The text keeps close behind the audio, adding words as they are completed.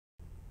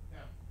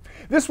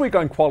This week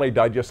on Quality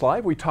Digest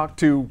Live, we talked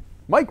to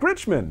Mike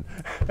Richman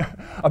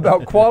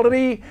about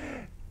quality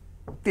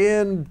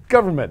in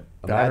government.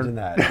 Imagine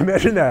that.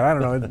 Imagine that. I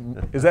don't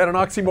know. Is that an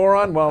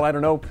oxymoron? Well, I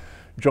don't know.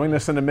 Join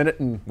us in a minute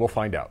and we'll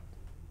find out.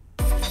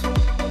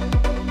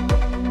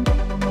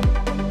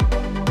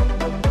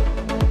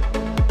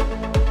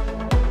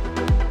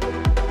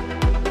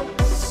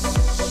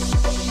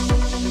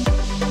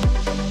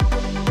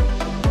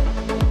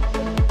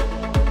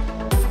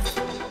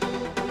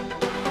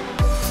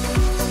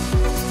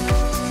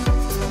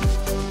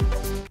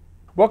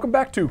 Welcome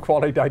back to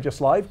Quality Digest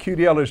Live.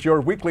 QDL is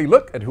your weekly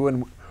look at who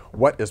and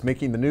what is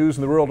making the news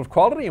in the world of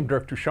quality. I'm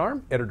Dirk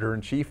Ducharme,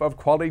 Editor-in-Chief of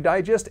Quality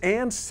Digest,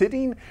 and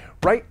sitting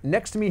right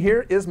next to me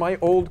here is my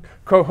old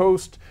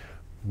co-host,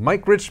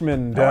 Mike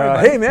Richman.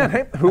 Hey man,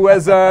 hey, who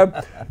has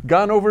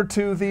gone over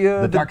to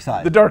the dark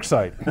side. The dark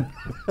side.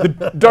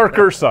 The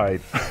darker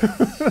side.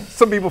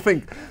 Some people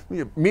think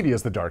media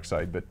is the dark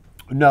side, but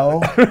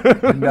No,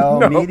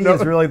 media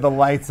is really the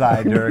light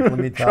side, Dirk, let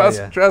me tell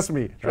you. Trust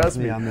me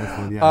on this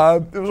one,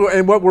 yes.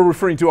 And what we're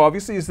referring to,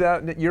 obviously, is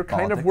that you're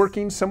kind Politics. of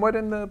working somewhat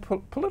in the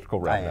political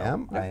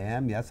realm. I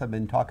am, yes. I've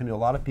been talking to a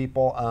lot of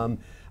people. I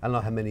don't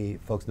know how many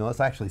folks know this.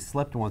 I actually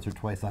slipped once or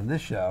twice on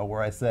this show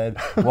where I said,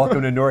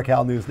 welcome to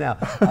NorCal News Now.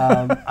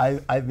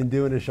 I've been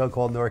doing a show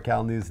called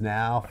NorCal News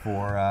Now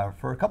for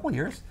a couple of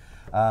years.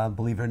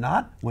 Believe it or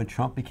not, when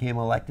Trump became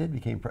elected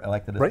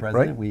as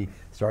president, we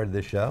started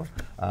this show,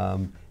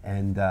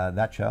 and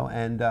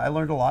I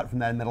learned a lot from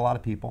that. I met a lot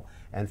of people,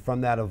 and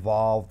from that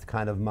evolved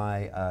kind of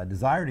my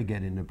desire to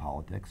get into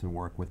politics and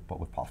work with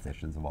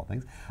politicians of all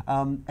things,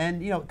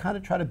 and kind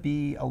of try to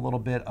be a little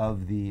bit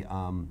of the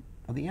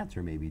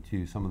answer maybe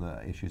to some of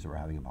the issues that we're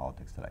having in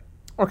politics today.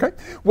 Okay.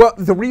 Well,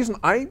 the reason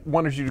I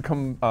wanted you to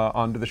come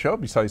onto the show,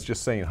 besides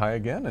just saying hi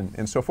again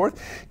and so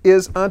forth,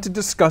 is to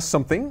discuss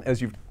something,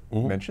 as you've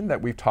mentioned, that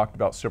we've talked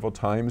about several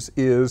times,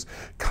 is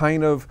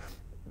kind of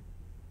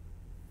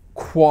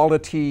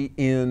quality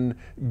in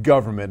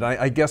government.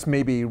 I guess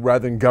maybe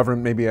rather than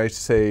government, maybe I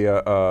say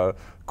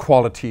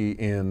quality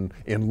in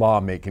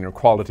lawmaking or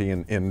quality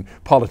in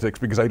politics,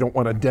 because I don't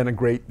want to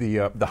denigrate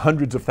the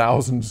hundreds of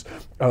thousands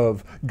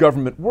of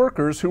government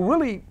workers who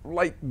really,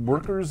 like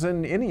workers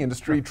in any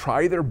industry,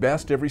 try their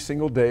best every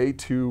single day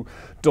to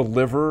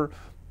deliver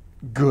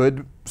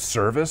good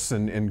service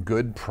and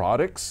good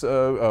products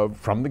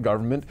from the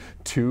government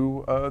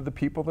to the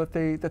people that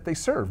they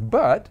serve.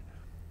 But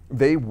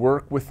they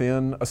work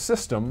within a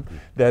system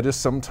that is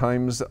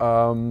sometimes,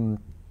 I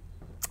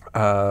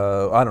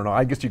don't know,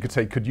 I guess you could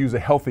say could use a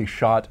healthy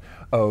shot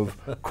of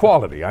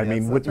quality. I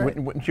mean,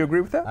 wouldn't you agree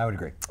with that? I would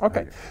agree.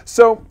 Okay.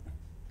 So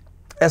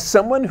as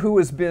someone who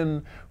has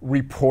been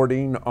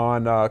reporting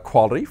on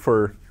quality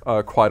for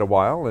quite a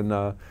while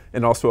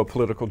and also a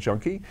political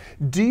junkie,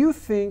 do you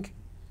think,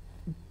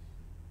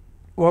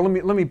 well,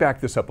 let me back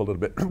this up a little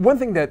bit. One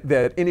thing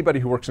that anybody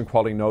who works in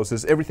quality knows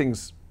is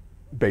everything's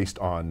based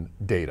on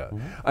data.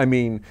 I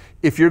mean,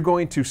 if you're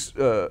going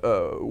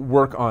to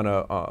work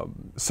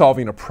on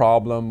solving a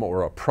problem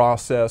or a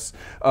process,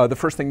 the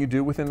first thing you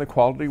do within the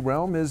quality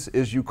realm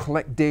is you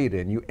collect data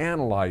and you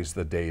analyze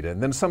the data,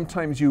 and then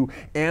sometimes you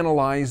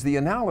analyze the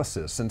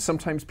analysis, and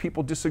sometimes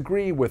people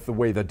disagree with the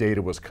way the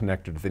data was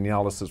connected, the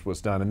analysis was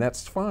done, and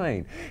that's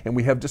fine. And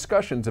we have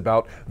discussions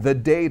about the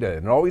data,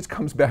 and it always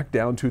comes back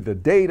down to the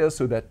data,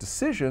 so that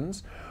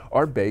decisions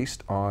are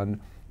based on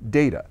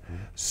data.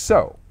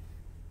 So,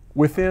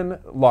 within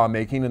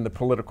lawmaking in the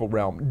political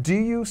realm, do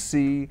you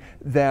see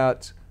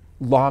that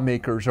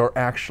lawmakers are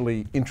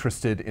actually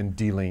interested in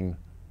dealing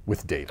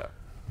with data?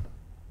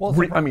 Well,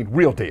 I mean,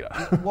 real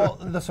data. Well,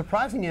 the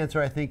surprising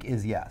answer, I think,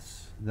 is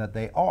yes, that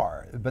they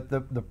are. But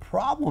the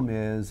problem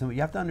is, and what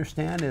you have to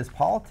understand is,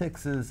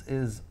 politics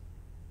is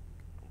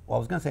well, I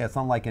was going to say it's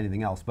unlike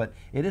anything else, but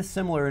it is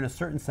similar in a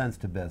certain sense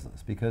to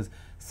business, because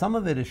some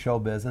of it is show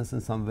business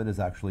and some of it is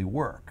actually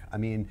work. I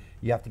mean,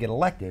 you have to get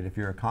elected. If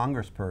you're a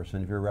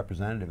congressperson, if you're a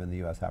representative in the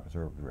U.S. House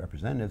of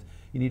Representatives,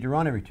 you need to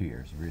run every 2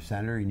 years. If you're a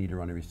senator, you need to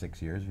run every 6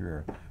 years. If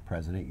you're a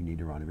president, you need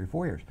to run every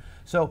 4 years.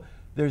 So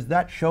there's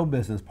that show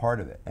business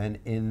part of it. And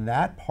in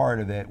that part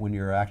of it, when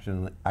you're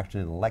actually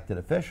an elected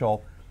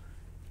official,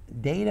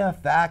 data,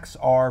 facts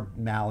are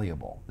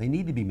malleable. They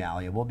need to be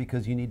malleable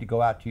because you need to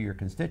go out to your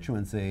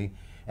constituency.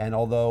 And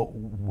although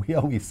we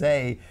always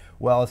say,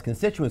 well, as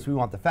constituents, we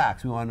want the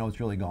facts, we want to know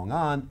what's really going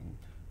on,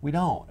 we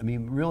don't. I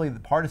mean, really, the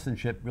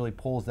partisanship really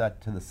pulls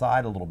that to the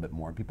side a little bit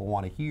more. People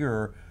want to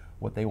hear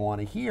what they want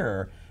to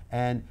hear.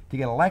 And to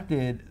get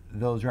elected,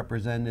 those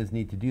representatives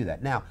need to do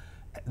that. Now,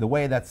 the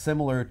way that's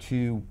similar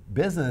to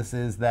business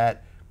is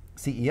that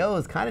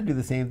CEOs kind of do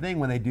the same thing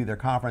when they do their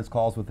conference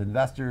calls with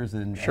investors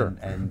and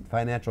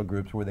financial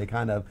groups, where they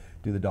kind of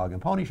do the dog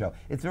and pony show.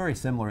 It's very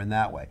similar in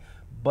that way.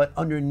 But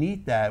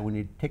underneath that, when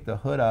you take the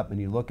hood up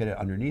and you look at it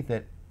underneath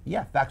it,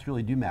 yeah, facts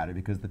really do matter,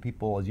 because the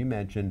people, as you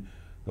mentioned,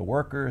 the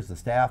workers, the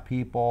staff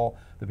people,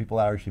 the people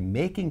that are actually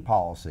making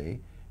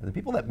policy, and the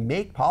people that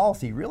make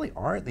policy really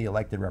aren't the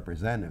elected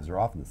representatives. They're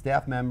often the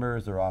staff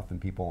members, they're often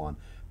people on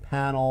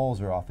panels,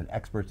 they're often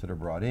experts that are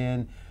brought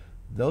in.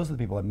 those are the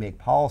people that make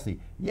policy.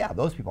 Yeah,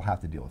 those people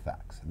have to deal with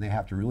facts, and they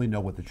have to really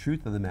know what the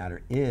truth of the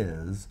matter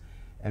is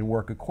and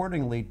work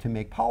accordingly to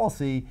make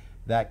policy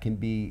that can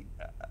be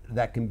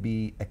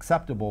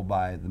acceptable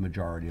by the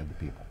majority of the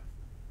people.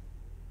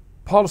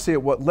 Policy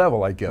at what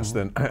level, I guess,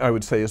 then I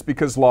would say, is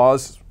because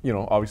laws,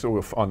 obviously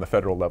on the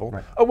federal level,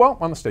 right. Well,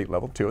 on the state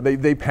level too,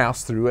 they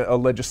pass through a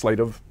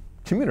legislative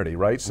community,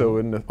 right? So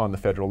on the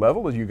federal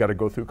level, you got to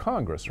go through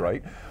Congress,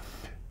 right?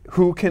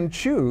 Who can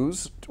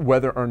choose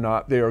whether or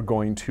not they are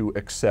going to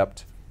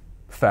accept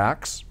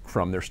facts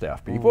from their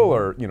staff people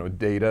or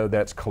data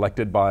that's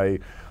collected by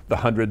the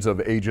hundreds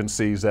of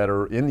agencies that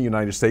are in the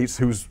United States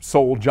whose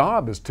sole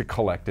job is to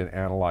collect and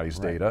analyze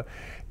data.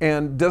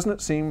 And doesn't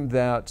it seem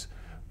that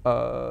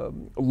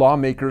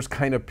lawmakers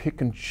kind of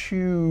pick and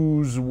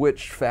choose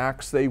which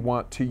facts they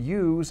want to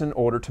use in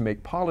order to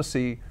make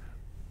policy?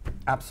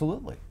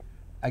 Absolutely.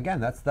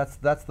 Again, that's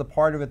the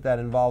part of it that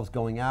involves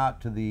going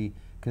out to the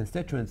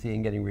constituency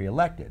and getting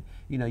reelected.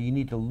 You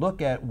need to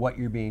look at what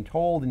you're being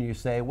told and you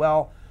say,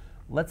 well,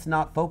 let's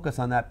not focus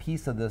on that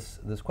piece of this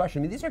question.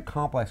 I mean, these are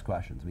complex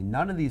questions. I mean,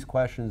 none of these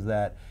questions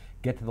that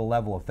get to the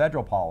level of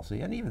federal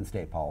policy and even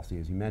state policy,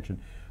 as you mentioned,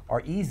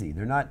 are easy.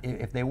 They're not.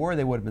 If they were,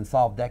 they would have been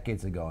solved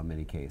decades ago in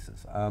many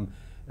cases.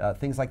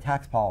 Things like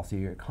tax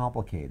policy are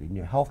complicated.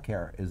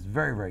 Healthcare is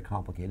very, very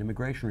complicated.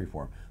 Immigration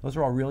reform. Those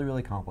are all really,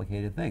 really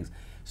complicated things.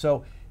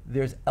 So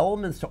there's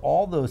elements to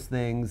all those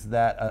things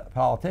that a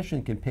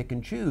politician can pick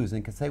and choose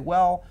and can say,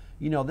 well,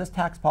 this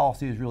tax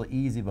policy is really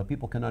easy, but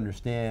people can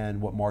understand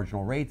what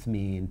marginal rates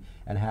mean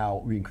and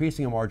how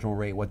increasing a marginal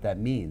rate, what that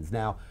means.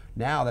 Now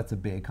that's a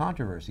big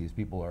controversy. As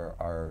people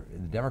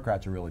the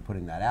Democrats are really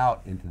putting that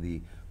out into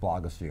the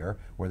blogosphere,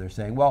 where they're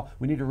saying, well,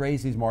 we need to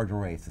raise these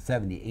marginal rates to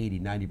 70, 80,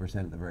 90%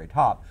 at the very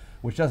top,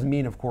 which doesn't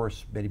mean, of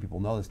course, many people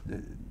know this,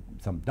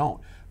 some don't.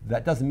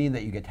 That doesn't mean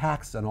that you get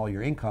taxed on all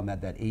your income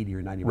at that 80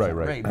 or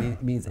 90% rate.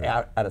 It means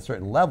at a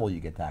certain level you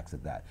get taxed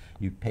at that.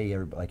 You pay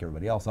like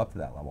everybody else up to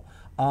that level.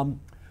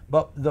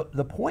 But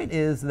the point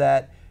is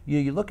that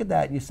you look at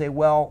that and you say,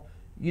 well,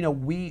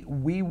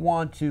 we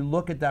want to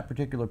look at that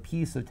particular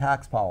piece of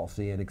tax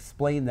policy and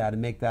explain that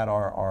and make that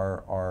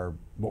our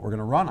what we're going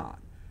to run on.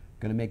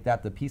 Going to make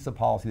that the piece of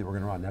policy that we're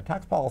going to run. Now,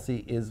 tax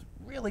policy is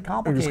really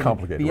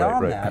complicated,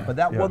 beyond that, but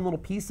that one little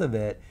piece of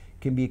it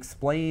can be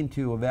explained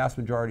to a vast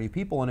majority of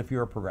people. And if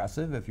you're a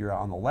progressive, if you're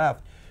on the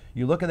left,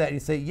 you look at that and you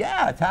say,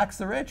 yeah, tax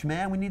the rich,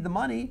 man, we need the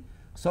money,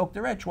 soak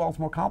the rich. Well, it's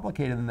more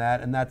complicated than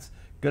that, and that's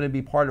going to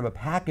be part of a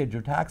package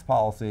of tax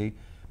policy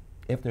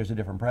if there's a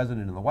different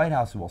president in the White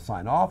House who will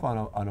sign off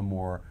on a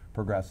more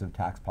progressive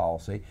tax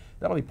policy.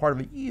 That'll be part of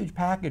a huge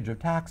package of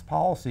tax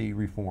policy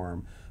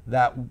reform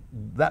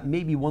that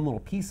may be one little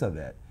piece of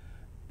it.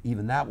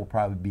 Even that will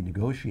probably be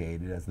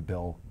negotiated as the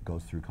bill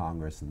goes through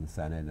Congress and the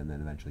Senate and then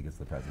eventually gets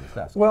to the president's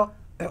desk. Well,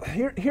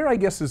 here I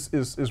guess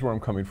is where I'm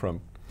coming from,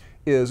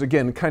 is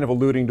again kind of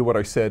alluding to what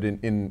I said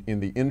in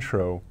the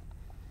intro.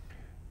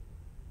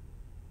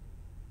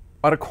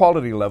 On a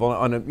quality level,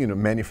 on a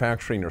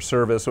manufacturing or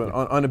service,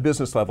 on a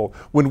business level,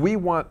 when we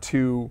want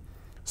to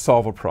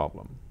solve a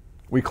problem,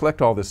 we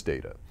collect all this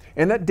data,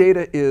 and that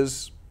data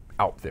is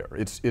out there.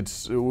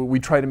 We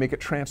try to make it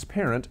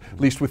transparent, at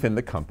least within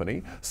the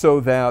company, so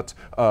that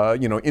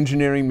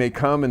engineering may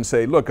come and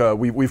say, look,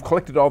 we've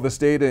collected all this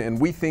data, and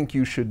we think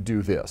you should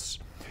do this.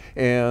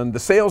 And the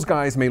sales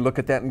guys may look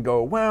at that and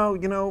go, well,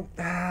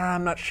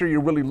 I'm not sure you're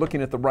really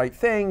looking at the right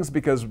things,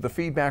 because the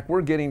feedback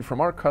we're getting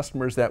from our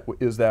customers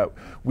is that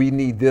we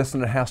need this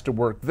and it has to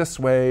work this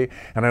way,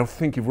 and I don't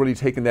think you've really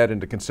taken that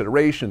into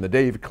consideration the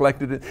day you've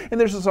collected it. And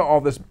there's just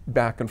all this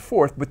back and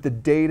forth, but the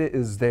data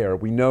is there.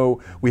 We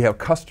know we have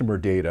customer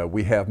data,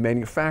 we have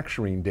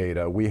manufacturing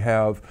data, we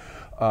have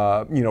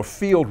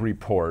field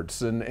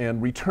reports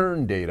and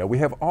return data. We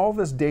have all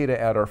this data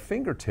at our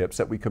fingertips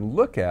that we can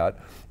look at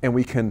and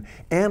we can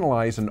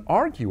analyze and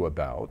argue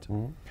about.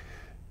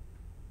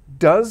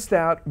 Does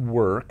that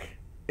work?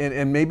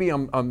 And maybe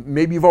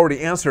maybe you've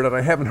already answered it,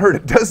 I haven't heard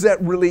it. Does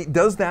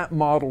that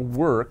model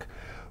work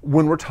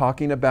when we're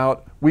talking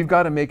about we've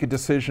got to make a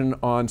decision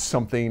on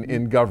something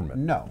in government?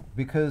 No,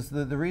 because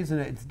the reason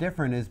it's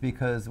different is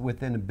because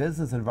within a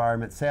business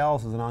environment,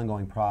 sales is an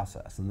ongoing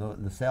process, and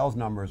the sales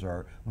numbers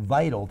are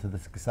vital to the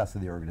success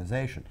of the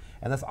organization,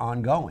 and that's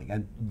ongoing.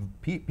 And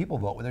people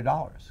vote with their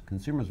dollars.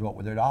 Consumers vote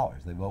with their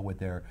dollars. They vote with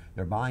their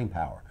buying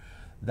power.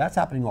 That's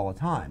happening all the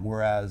time.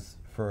 Whereas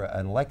for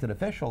an elected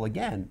official,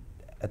 again,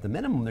 at the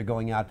minimum, they're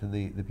going out to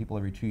the people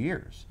every 2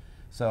 years.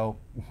 So,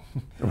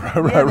 they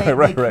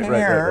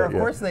care. Of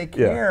course they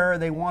care.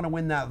 They want to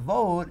win that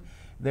vote.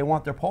 They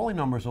want their polling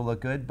numbers to look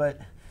good. But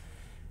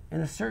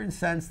in a certain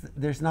sense,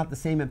 there's not the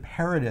same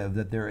imperative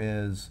that there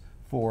is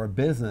for a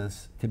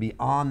business to be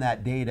on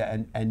that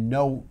data and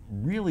know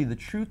really the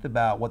truth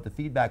about what the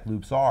feedback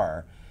loops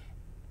are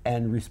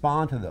and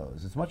respond to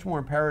those. It's much more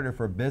imperative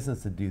for a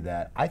business to do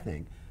that, I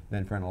think,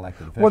 than for an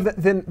elected official. Well,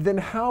 then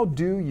how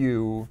do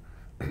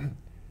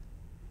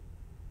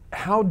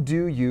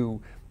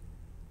you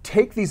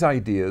take these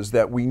ideas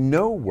that we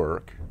know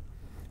work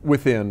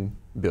within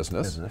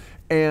business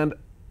and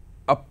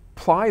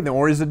apply them,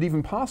 or is it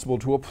even possible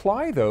to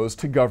apply those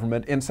to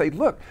government and say,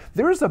 look,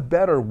 there's a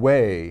better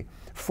way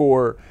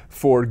for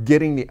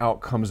getting the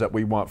outcomes that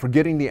we want, for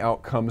getting the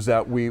outcomes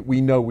that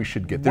we know we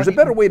should get. There's a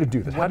better way to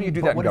do this. How do you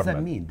do that in government? What does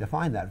that mean?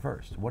 Define that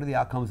first. What are the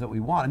outcomes that we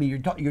want? I mean,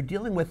 you're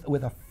dealing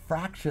with a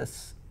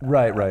fractious.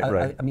 Right.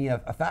 I mean,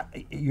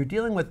 you're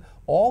dealing with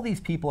all these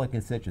people in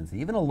constituency,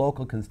 even a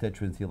local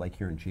constituency like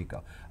here in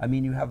Chico. I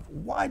mean, you have a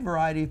wide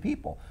variety of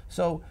people.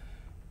 So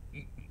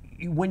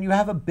when you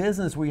have a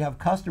business where you have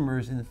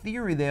customers, in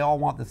theory, they all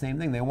want the same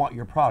thing. They want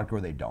your product,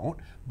 or they don't.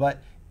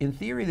 But in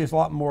theory, there's a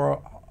lot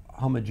more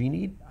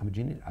homogeneity.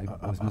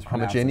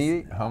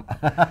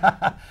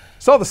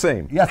 It's all the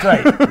same. Yes,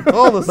 right.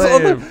 All the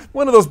same.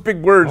 One of those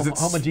big words.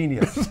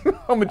 Homogeneous.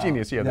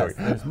 Homogeneous. Yeah. Yes,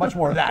 there's much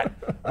more of that.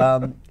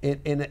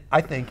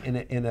 I think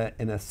in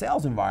a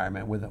sales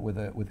environment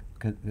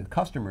with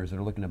customers that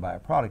are looking to buy a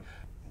product,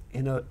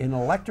 in an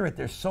electorate,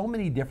 there's so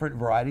many different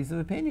varieties of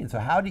opinions. So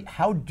how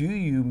do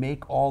you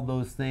make all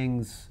those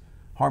things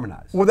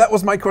harmonized? Well, that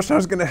was my question I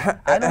was going to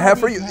have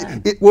for you.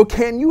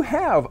 Can you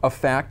have a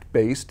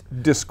fact-based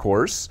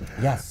discourse?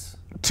 Yes.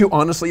 To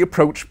honestly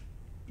approach.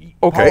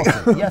 Okay.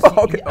 Policy.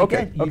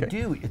 Yes. You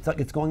do.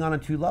 It's going on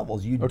two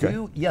levels. You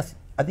do. Yes.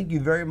 I think you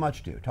very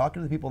much do.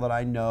 Talking to the people that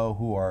I know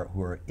who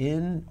are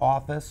in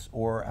office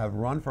or have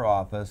run for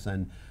office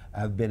and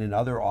have been in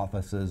other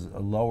offices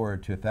lower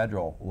to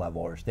federal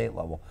level or state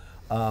level,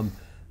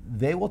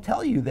 they will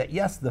tell you that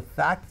yes, the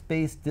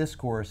fact-based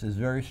discourse is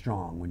very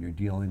strong when you're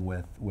dealing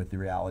with the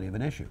reality of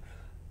an issue.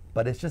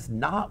 But it's just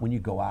not when you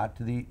go out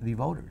to the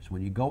voters.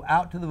 When you go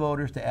out to the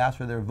voters to ask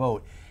for their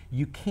vote,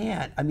 you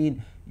can't. I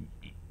mean,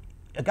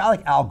 a guy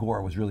like Al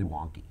Gore was really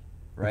wonky,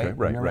 right? Okay,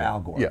 right. Al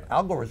Gore? Yeah.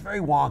 Al Gore was very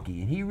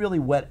wonky, and he really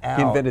went out.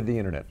 He invented the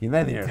internet.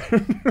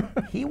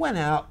 He went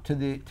out to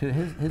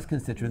his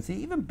constituency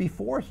even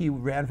before he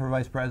ran for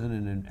vice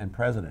president and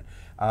president.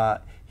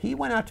 He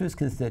went out to his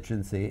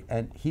constituency,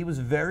 and he was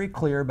very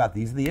clear about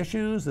these are the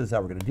issues, this is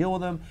how we're going to deal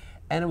with them,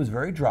 and it was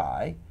very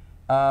dry.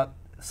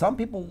 Some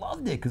people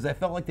loved it because they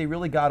felt like they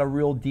really got a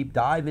real deep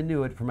dive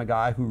into it from a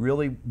guy who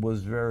really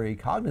was very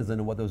cognizant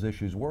of what those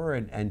issues were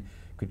and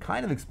could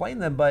kind of explain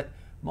them, but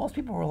most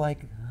people were like,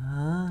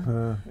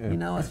 you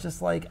know, it's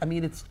just like, I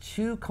mean, it's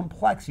too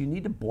complex. You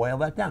need to boil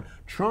that down.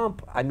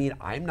 Trump, I mean,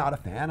 I'm not a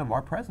fan of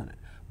our president,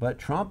 but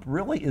Trump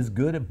really is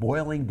good at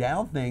boiling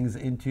down things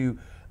into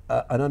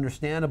an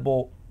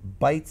understandable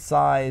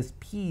bite-sized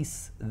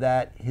piece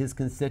that his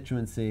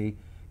constituency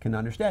can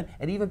understand.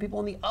 And even people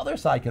on the other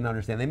side can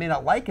understand. They may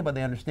not like it, but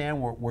they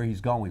understand where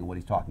he's going and what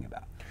he's talking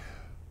about.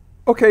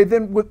 Okay,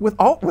 then with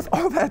all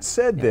that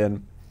said,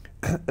 then,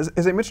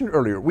 as I mentioned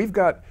earlier, we've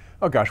got,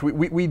 oh gosh,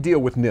 we deal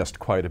with NIST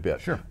quite a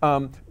bit. Sure.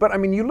 But I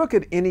mean, you look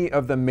at any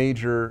of the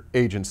major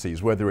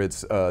agencies, whether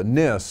it's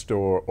NIST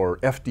or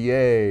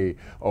FDA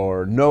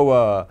or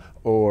NOAA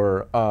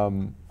or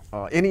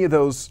any of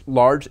those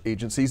large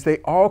agencies, they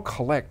all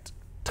collect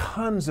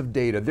tons of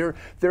data.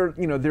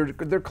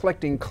 They're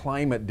collecting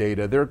climate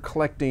data. They're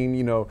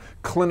collecting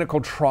clinical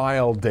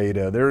trial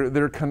data.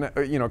 They're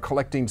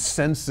collecting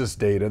census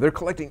data. They're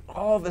collecting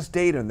all this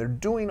data, and they're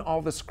doing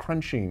all this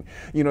crunching.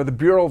 The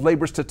Bureau of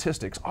Labor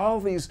Statistics. All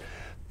this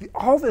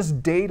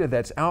data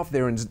that's out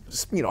there, and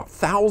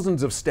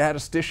thousands of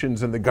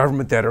statisticians in the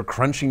government that are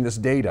crunching this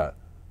data.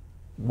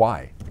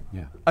 Why?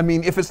 Yeah. I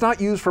mean, if it's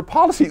not used for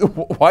policy,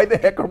 why the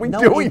heck are we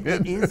doing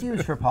it? It is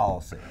used for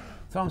policy.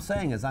 So what I'm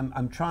saying is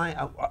I'm trying,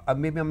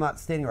 maybe I'm not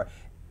stating right,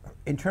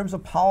 in terms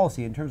of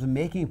policy, in terms of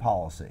making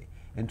policy,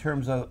 in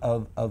terms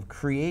of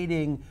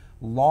creating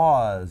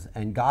laws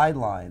and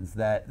guidelines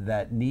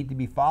that need to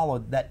be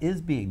followed, that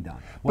is being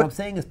done. What I'm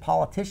saying is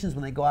politicians,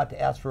 when they go out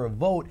to ask for a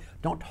vote,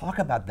 don't talk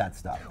about that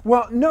stuff.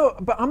 Well, no,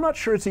 but I'm not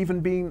sure it's even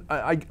being,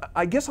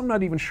 I guess I'm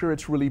not even sure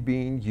it's really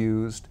being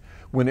used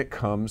when it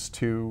comes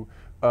to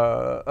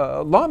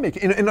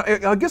lawmaking. And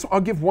I guess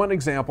I'll give one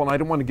example, and I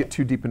don't want to get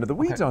too deep into the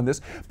weeds on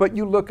this, but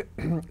you look,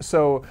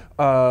 so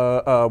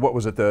what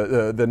was it,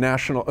 the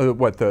national,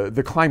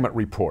 the climate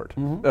report,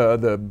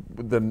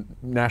 the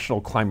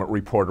National Climate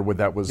Report, or what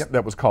that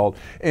was called,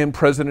 and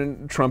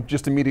President Trump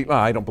just immediately,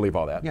 I don't believe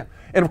all that. Yeah.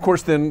 And of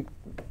course then,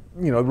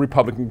 the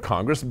Republican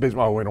Congress, we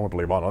don't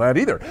believe all of that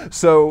either.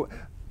 So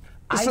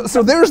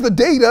there's the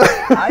data.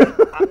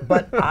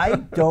 But I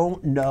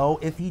don't know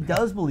if he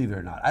does believe it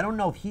or not. I don't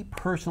know if he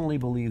personally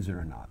believes it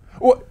or not.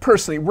 Well,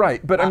 personally,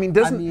 right. But I mean,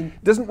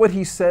 doesn't what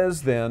he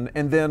says then,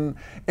 and then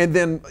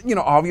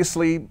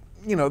obviously,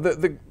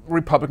 the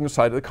Republican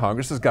side of the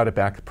Congress has got to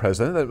back the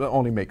president. That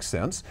only makes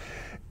sense.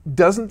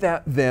 Doesn't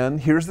that then,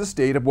 here's this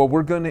data, well,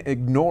 we're going to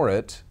ignore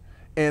it,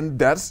 and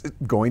that's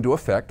going to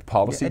affect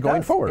policy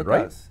going forward,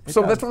 right?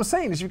 So that's what I'm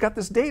saying, is you've got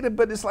this data,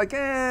 but it's like,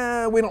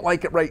 we don't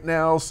like it right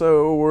now,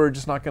 so we're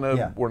just not going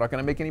to, we're not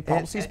going to make any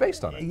policies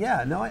based on it.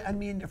 Yeah, no, I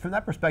mean, from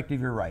that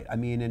perspective, you're right. I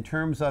mean, in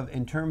terms of,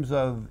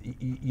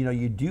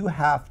 you do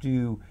have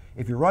to,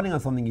 if you're running on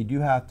something, you do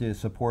have to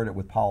support it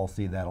with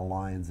policy that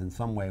aligns in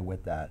some way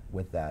with that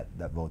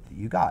vote that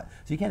you got.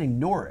 So you can't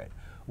ignore it.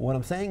 What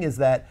I'm saying is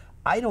that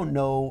I don't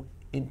know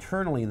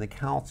internally in the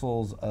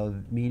councils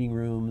of meeting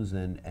rooms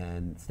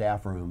and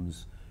staff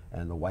rooms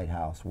and the White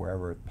House,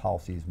 wherever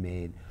policy is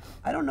made,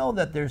 I don't know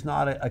that there's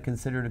not a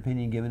considered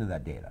opinion given to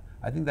that data.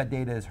 I think that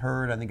data is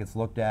heard. I think it's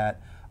looked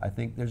at. I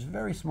think there's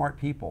very smart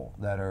people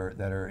that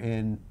are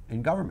in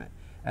government,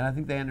 and I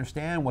think they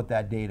understand what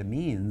that data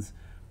means.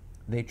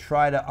 They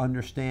try to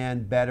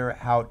understand better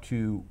how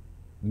to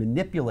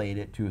manipulate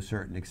it to a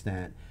certain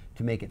extent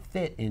to make it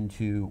fit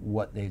into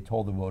what they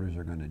told the voters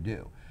are going to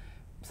do.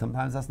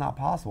 Sometimes that's not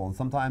possible, and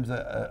sometimes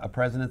a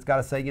president's got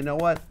to say, you know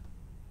what,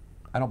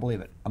 I don't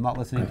believe it. I'm not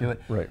listening to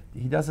it. Right.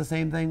 He does the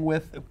same thing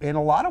in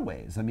a lot of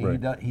ways. I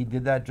mean, Right. he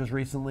did that just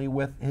recently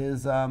with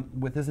his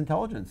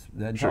intelligence,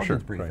 the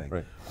intelligence briefing,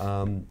 Right.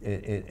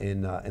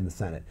 in the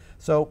Senate.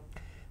 So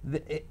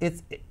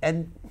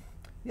and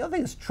the other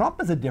thing is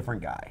Trump is a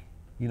different guy.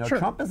 You know, Sure.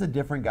 Trump is a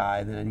different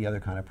guy than any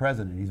other kind of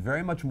president. He's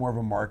very much more of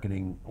a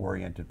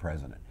marketing-oriented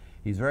president.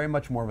 He's very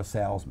much more of a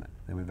salesman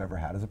than we've ever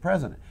had as a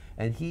president.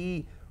 And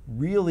he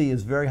really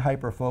is very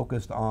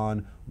hyper-focused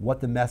on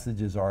what the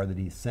messages are that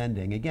he's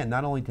sending, again,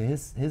 not only to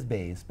his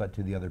base, but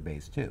to the other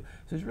base too.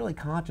 So he's really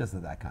conscious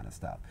of that kind of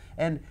stuff.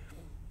 And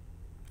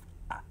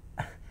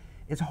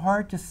it's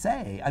hard to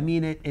say. I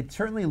mean, it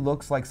certainly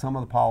looks like some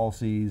of the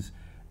policies,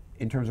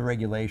 in terms of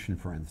regulation,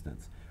 for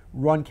instance,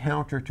 run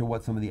counter to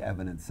what some of the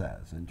evidence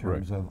says in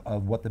terms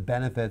of what the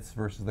benefits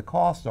versus the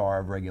costs are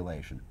of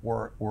regulation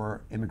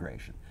or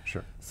immigration.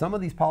 Sure. Some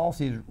of these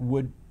policies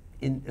would,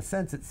 in a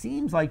sense, it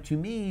seems like to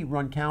me,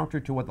 run counter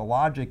to what the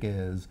logic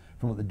is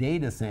from what the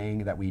data is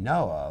saying that we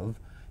know of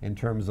in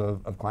terms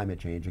of climate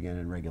change, again,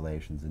 and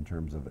regulations, in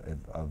terms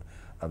of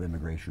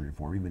immigration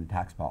reform, even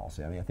tax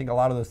policy. I mean, I think a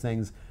lot of those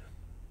things,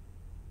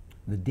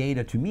 the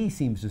data to me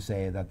seems to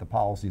say that the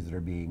policies that are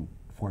being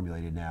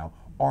formulated now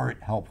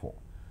aren't helpful.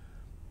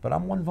 But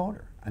I'm one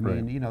voter. I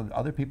mean, you know,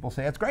 other people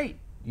say it's great,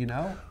 you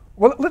know?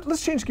 Well,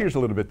 let's change gears a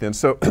little bit then.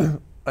 So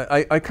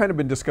I kind of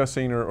been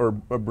discussing or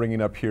bringing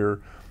up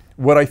here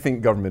what I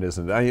think government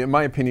isn't. In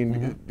my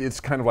opinion, it's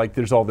kind of like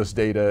there's all this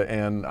data,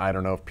 and I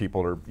don't know if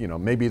people are, you know,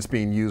 maybe it's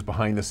being used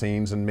behind the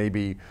scenes, and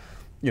maybe,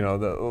 you know,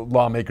 the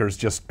lawmakers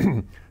just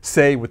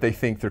say what they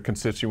think their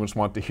constituents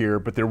want to hear,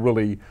 but they're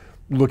really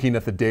looking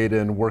at the data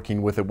and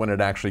working with it when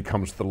it actually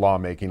comes to the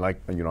lawmaking. Like,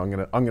 you know,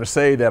 I'm gonna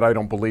say that I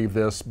don't believe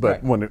this,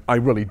 but when I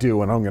really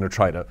do, and I'm gonna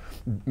try to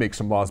make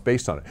some laws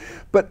based on it.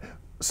 But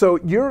so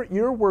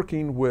you're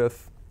working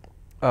with,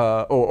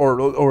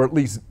 or at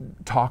least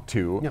talk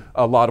to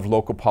a lot of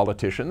local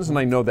politicians, and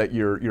I know that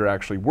you're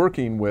actually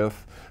working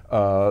with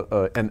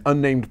an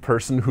unnamed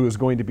person who is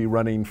going to be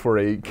running for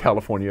a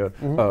California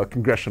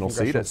congressional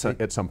seat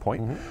at some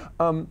point.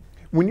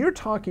 When you're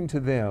talking to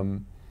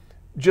them,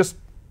 just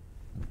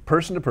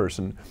person to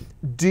person,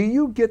 do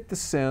you get the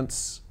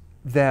sense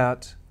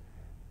that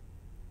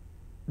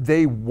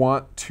they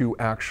want to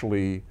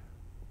actually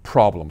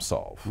problem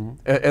solve,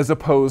 as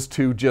opposed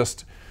to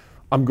just,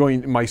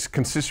 my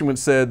constituent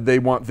said they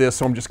want this,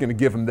 so I'm just going to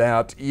give them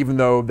that, even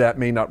though that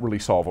may not really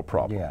solve a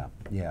problem?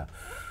 Yeah.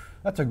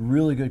 That's a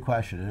really good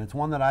question, and it's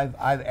one that I've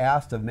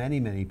asked of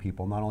many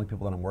people, not only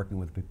people that I'm working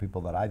with, but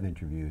people that I've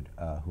interviewed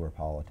who are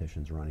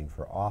politicians running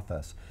for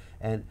office.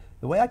 And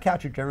the way I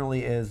couch it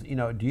generally is, you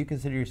know, do you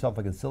consider yourself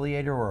a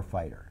conciliator or a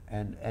fighter?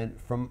 And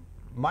from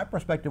my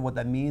perspective, what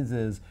that means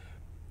is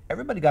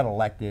everybody got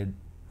elected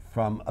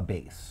from a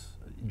base.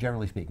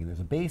 Generally speaking,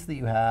 there's a base that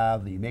you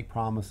have that you make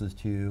promises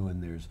to,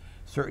 and there's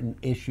certain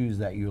issues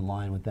that you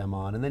align with them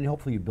on, and then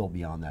hopefully you build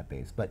beyond that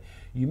base. But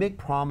you make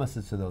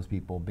promises to those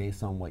people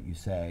based on what you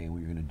say and what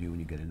you're going to do when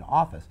you get into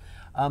office.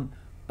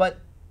 But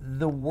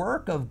the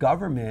work of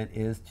government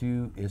is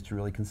to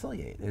really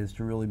conciliate, is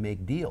to really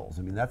make deals.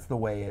 I mean, that's the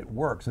way it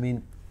works. I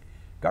mean,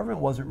 government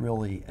wasn't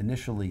really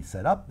initially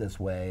set up this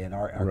way in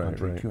our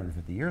country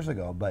 250 years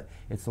ago, but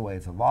it's the way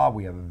it's evolved.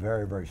 We have a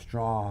very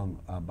strong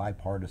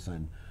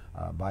bipartisan,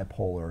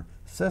 bipolar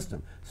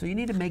system. So you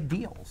need to make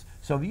deals.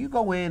 So if you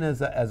go in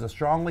as a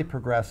strongly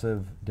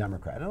progressive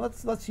Democrat, and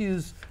let's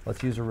use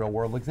a real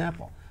world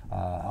example.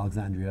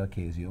 Alexandria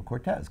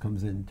Ocasio-Cortez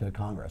comes into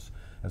Congress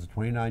as a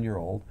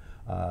 29-year-old,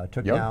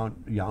 took down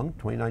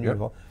 29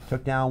 years old,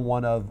 took down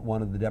one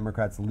of the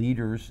Democrats'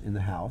 leaders in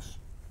the House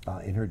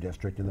in her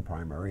district in the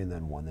primary, and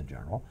then won the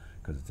general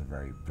because it's a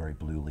very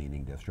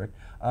blue-leaning district.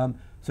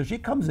 So she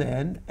comes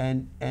in,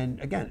 and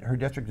again, her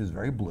district is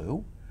very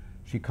blue.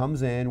 She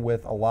comes in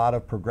with a lot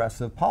of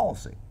progressive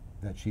policy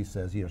that she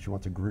says, you know, she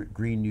wants a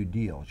Green New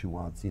Deal. She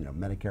wants, you know,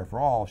 Medicare for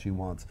all. She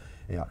wants,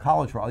 you know,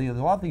 college for all. You know,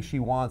 there's a lot of things she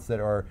wants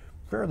that are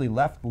fairly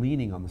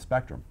left-leaning on the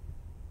spectrum.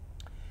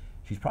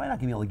 She's probably not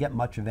going to be able to get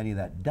much of any of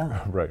that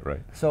done.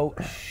 Right. So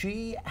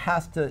she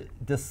has to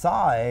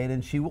decide,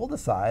 and she will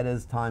decide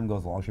as time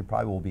goes along. She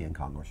probably will be in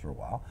Congress for a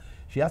while.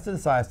 She has to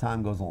decide as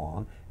time goes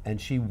along,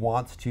 and she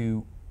wants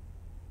to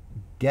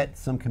get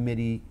some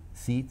committee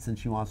seats, and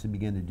she wants to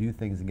begin to do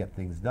things and get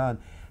things done.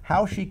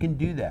 How she can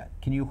do that?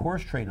 Can you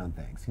horse trade on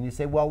things? Can you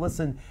say, well,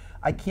 listen,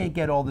 I can't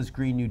get all this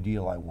Green New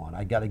Deal I want.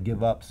 I got to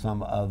give up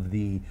some of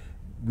the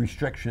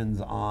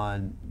restrictions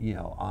on, you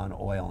know, on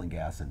oil and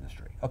gas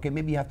industry. Okay,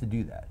 maybe you have to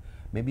do that.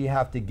 Maybe you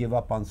have to give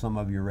up on some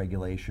of your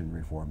regulation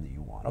reform that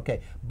you want.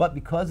 Okay, but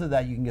because of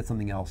that, you can get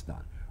something else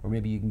done. or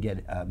maybe you can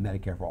get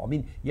Medicare for all. I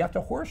mean, you have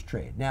to horse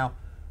trade. Now,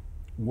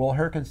 will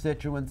her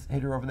constituents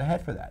hit her over the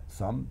head for that?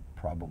 Some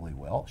probably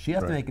will. She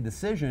has to make a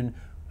decision,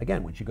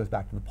 again, when she goes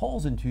back to the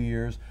polls in 2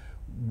 years,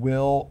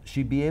 will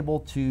she be able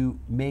to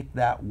make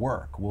that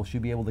work? Will she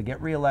be able to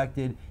get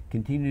reelected,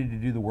 continue to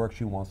do the work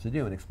she wants to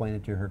do, and explain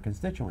it to her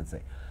constituency?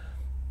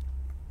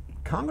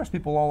 Congress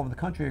people all over the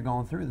country are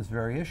going through this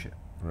very issue.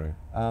 Right.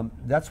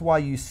 That's why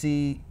you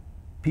see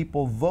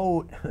people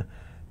vote.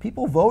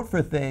 People vote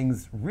for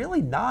things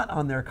really not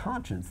on their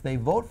conscience. They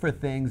vote for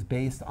things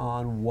based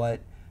on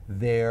what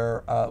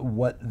their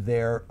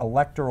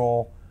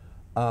electoral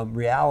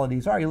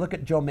realities are. You look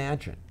at Joe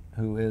Manchin,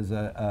 who is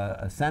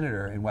a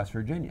senator in West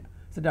Virginia.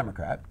 He's a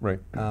Democrat, right?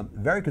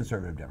 Very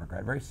conservative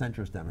Democrat, very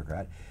centrist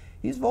Democrat.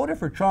 He's voted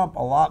for Trump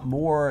a lot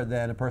more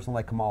than a person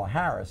like Kamala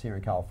Harris here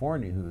in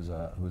California, who's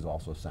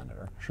also a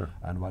senator, sure,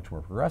 and a much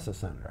more progressive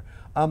senator.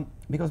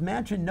 Because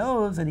Manchin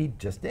knows, and he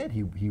just did.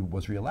 He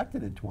was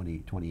reelected in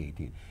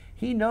 2018.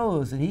 He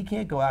knows that he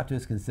can't go out to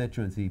his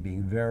constituency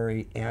being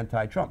very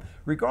anti-Trump,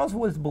 regardless of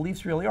what his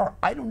beliefs really are.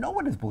 I don't know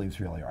what his beliefs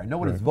really are. I know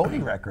what his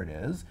voting record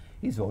is.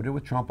 He's voted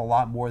with Trump a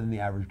lot more than the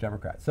average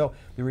Democrat. So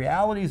the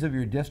realities of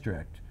your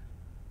district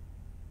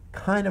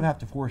kind of have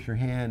to force your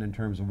hand in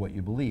terms of what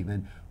you believe.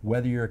 And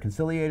whether you're a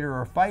conciliator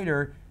or a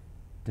fighter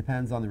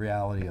depends on the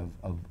reality of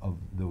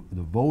the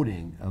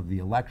voting of the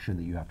election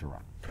that you have to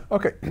run.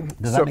 Okay.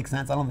 Does that make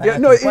sense? I don't know. Yeah,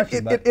 no,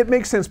 it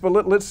makes sense.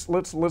 But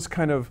let's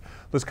kind of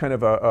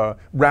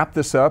wrap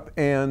this up.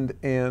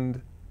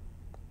 And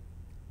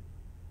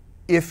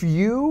if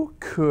you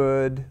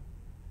could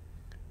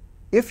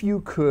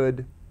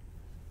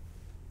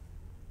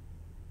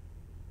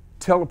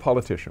tell a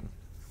politician,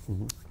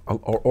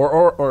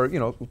 or you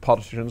know,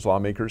 politicians,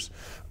 lawmakers,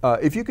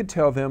 if you could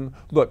tell them,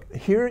 look,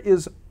 here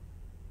is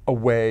a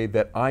way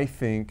that I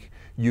think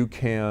you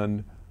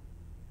can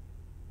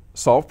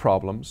solve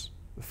problems,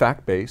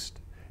 fact-based,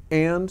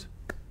 and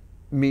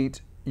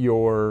meet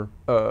your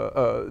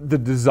the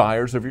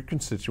desires of your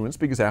constituents,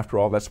 because after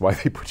all, that's why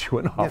they put you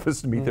in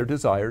office, to meet their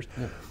desires.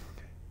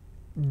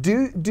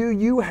 Do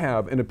you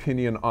have an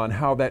opinion on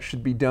how that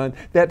should be done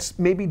that's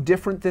maybe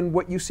different than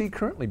what you see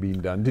currently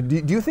being done?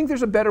 Do you think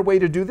there's a better way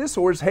to do this,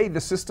 or is, hey,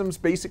 the system's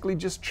basically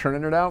just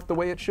churning it out the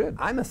way it should?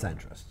 I'm a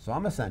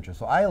centrist,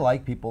 so I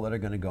like people that are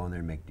going to go in there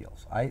and make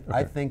deals.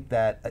 I think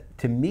that,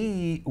 to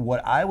me,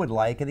 what I would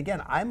like, and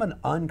again, I'm an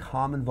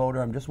uncommon voter,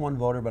 I'm just one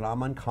voter, but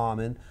I'm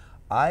uncommon.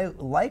 I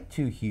like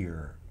to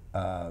hear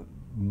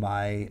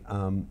my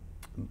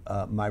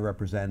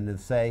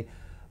representatives say,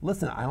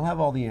 listen, I don't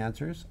have all the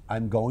answers.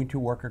 I'm going to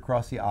work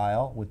across the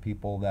aisle with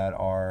people that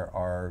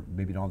are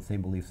maybe don't have the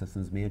same belief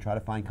system as me and try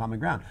to find common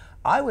ground.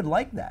 I would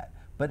like that.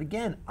 But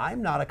again,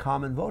 I'm not a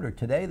common voter.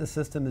 Today, the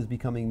system is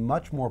becoming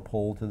much more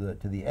pulled to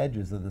the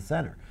edges of the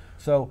center.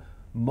 So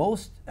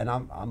most, and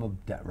I'm a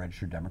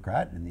registered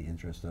Democrat in the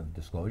interest of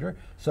disclosure,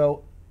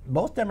 so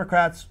most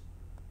Democrats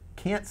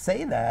can't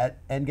say that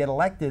and get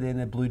elected in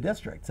a blue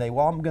district. Say,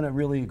 well, I'm going to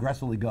really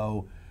aggressively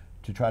go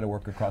to try to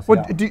work across the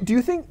aisle. Do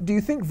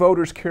you think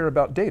voters care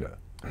about data?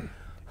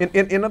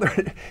 In other,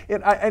 you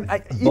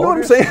voters, know what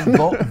I'm saying?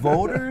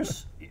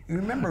 Voters,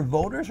 remember,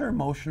 voters are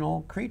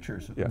emotional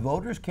creatures. Yeah.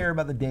 Voters care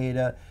about the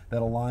data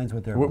that aligns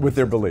with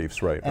their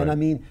beliefs, right? And I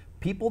mean,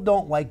 people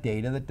don't like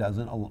data that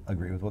doesn't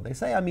agree with what they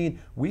say. I mean,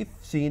 we've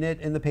seen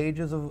it in the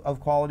pages of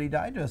Quality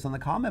Digest on the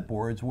comment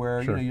boards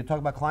where you talk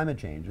about climate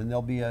change, and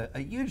there'll be a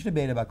huge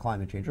debate about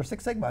climate change or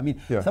Six Sigma. I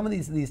mean, some of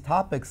these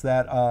topics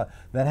that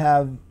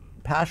have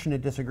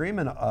passionate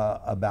disagreement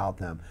about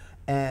them,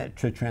 and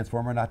to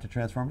transform or not to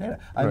transform data.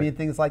 I mean,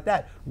 things like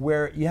that,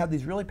 where you have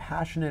these really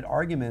passionate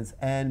arguments,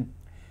 and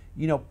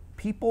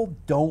people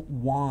don't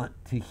want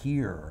to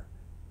hear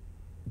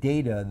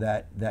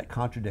data that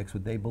contradicts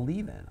what they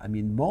believe in. I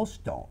mean,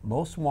 most don't.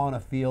 Most want to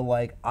feel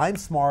like, I'm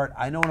smart,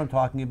 I know what I'm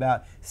talking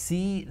about,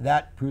 see,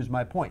 that proves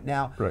my point.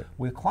 Now,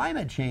 with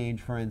climate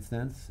change, for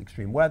instance,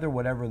 extreme weather,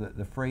 whatever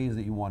the phrase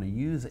that you want to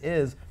use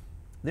is,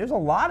 there's a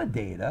lot of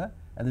data,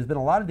 and there's been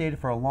a lot of data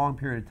for a long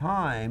period of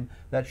time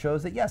that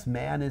shows that, yes,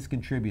 man is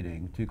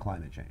contributing to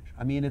climate change.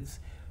 I mean, it's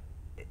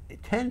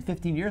 10,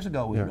 15 years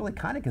ago, it was really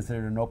kind of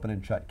considered an open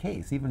and shut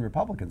case. Even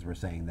Republicans were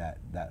saying that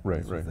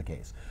this was the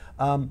case.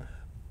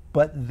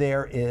 But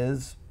there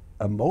is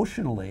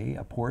emotionally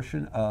a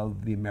portion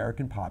of the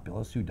American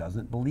populace who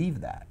doesn't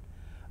believe that.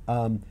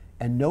 And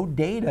no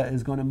data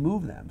is going to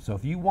move them. So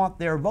if you want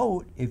their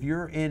vote, if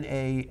you're in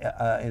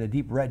a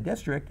deep red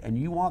district and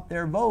you want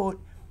their vote,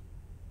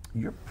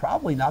 you're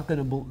probably not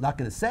going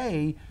to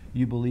say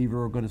you believe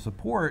or are going to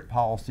support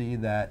policy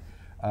that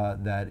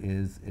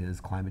is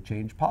climate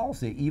change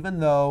policy, even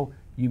though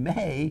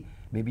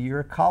maybe you're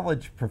a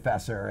college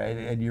professor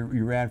and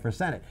you ran for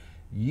Senate.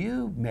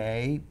 You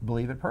may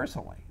believe it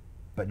personally,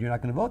 but you're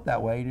not going to vote that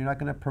way, and you're not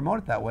going to promote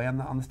it that way on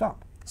the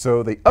stump.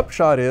 So the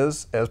upshot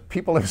is, as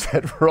people have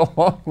said for a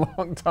long,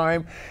 long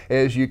time,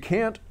 is you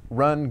can't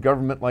run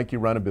government like you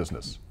run a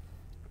business.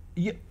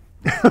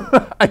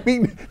 I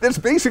mean, that's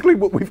basically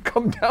what we've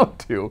come down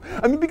to.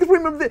 I mean, because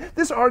remember,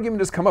 this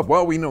argument has come up.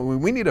 Well, we know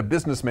we need a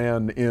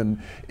businessman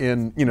in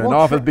an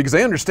office because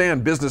they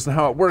understand business and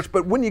how it works.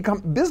 But when you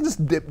come, business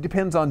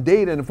depends on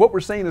data, and if what we're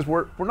saying is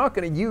we're not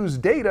going to use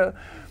data.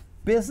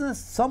 Business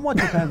somewhat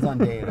depends on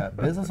data.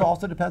 Business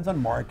also depends on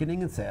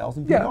marketing and sales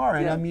and PR.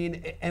 And I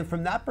mean, and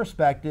from that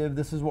perspective,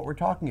 this is what we're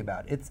talking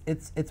about.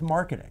 It's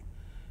marketing.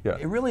 Yeah.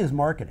 It really is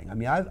marketing. I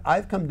mean,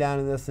 I've come down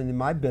to this, and in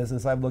my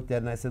business, I've looked at it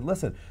and I said,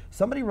 listen,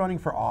 somebody running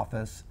for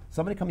office,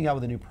 somebody coming out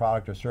with a new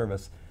product or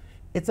service,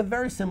 it's a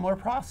very similar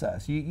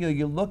process.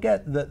 You look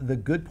at the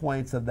good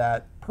points of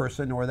that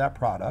person or that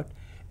product,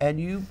 and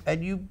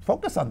you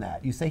focus on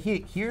that. You say,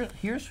 hey,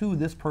 here's who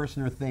this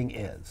person or thing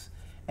is,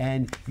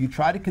 and you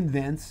try to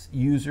convince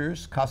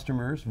users,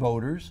 customers,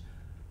 voters,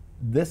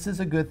 this is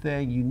a good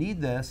thing. You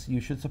need this.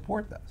 You should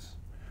support this.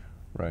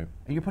 Right.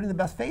 And you're putting the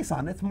best face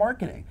on it. It's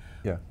marketing.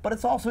 Yeah. But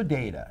it's also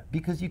data,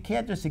 because you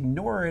can't just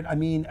ignore it. I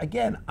mean,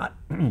 again,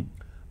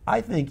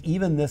 I think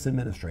even this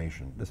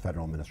administration, this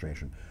federal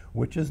administration,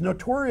 which is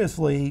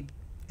notoriously,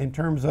 in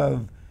terms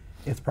of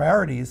its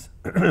priorities,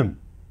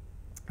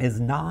 is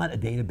not a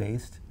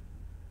data-based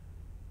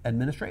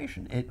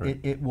administration.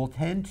 It will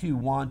tend to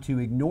want to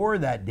ignore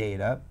that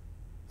data,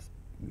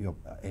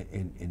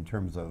 in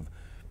terms of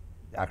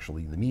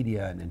actually the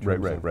media and in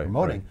terms of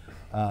promoting,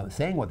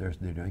 saying what they're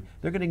doing.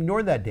 They're going to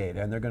ignore that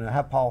data, and they're going to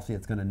have policy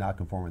that's going to not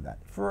conform with that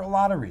for a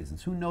lot of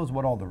reasons. Who knows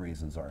what all the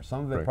reasons are?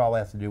 Some of it probably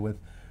has to do with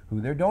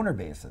who their donor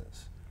base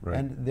is,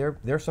 and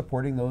they're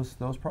supporting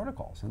those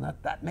protocols, and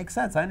that makes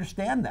sense. I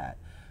understand that,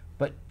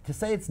 but to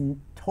say it's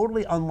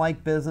totally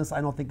unlike business,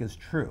 I don't think is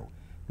true.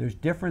 There's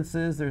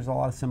differences. There's a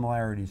lot of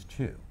similarities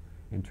too,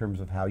 in terms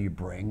of how you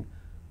bring,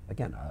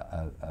 again,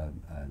 a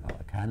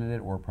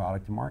candidate or a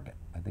product to market.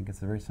 I think it's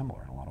very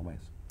similar in a lot of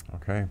ways.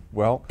 Okay.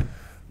 Well,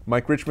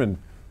 Mike Richman,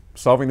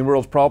 solving the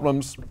world's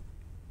problems,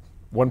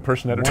 one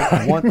person at a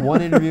time.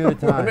 One interview at a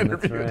time. One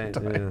interview that's right. at a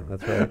time. Yeah,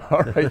 that's right.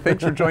 All right.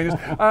 Thanks for joining us.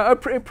 I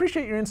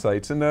appreciate your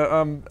insights, and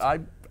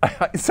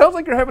it sounds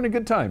like you're having a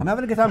good time. I'm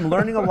having a good time,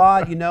 learning a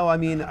lot. I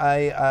mean,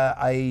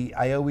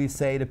 I always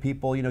say to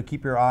people,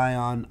 keep your eye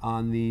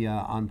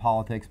on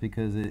politics,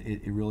 because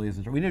it really is.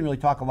 We didn't really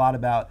talk a lot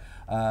about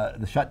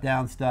the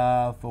shutdown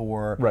stuff,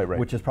 or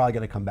which is probably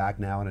going to come back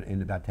now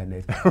in about 10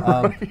 days.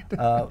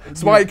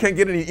 That's why I can't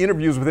get any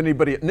interviews with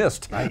anybody at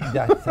NIST.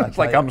 It's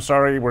like, I'm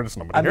sorry, we're just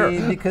nobody here. I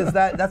mean, because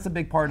that's a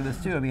big part of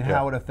this too. I mean,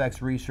 how it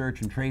affects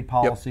research and trade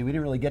policy. We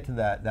didn't really get to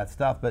that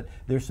stuff, but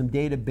there's some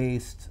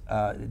data-based,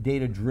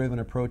 data-driven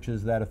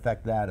approaches that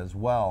affect that as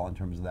well, in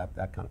terms of that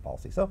kind of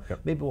policy. So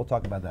maybe we'll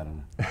talk about that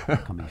on a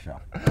coming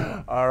show.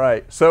 All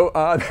right. So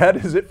that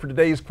is it for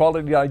today's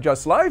Quality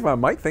Digest Live.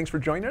 Mike, thanks for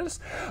joining us.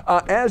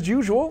 As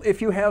usual,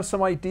 if you have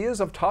some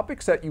ideas of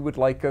topics that you would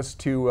like us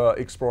to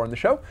explore on the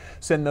show,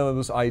 send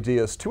those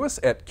ideas to us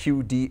at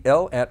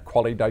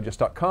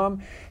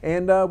qdl@qualitydigest.com,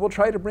 and we'll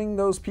try to bring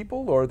those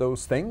people or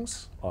those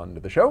things onto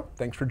the show.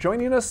 Thanks for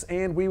joining us,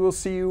 and we will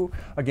see you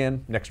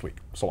again next week.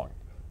 So long.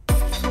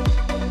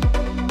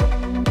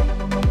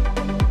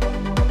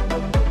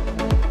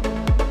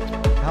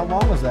 How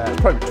long was that?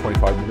 Probably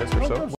 25 minutes or so.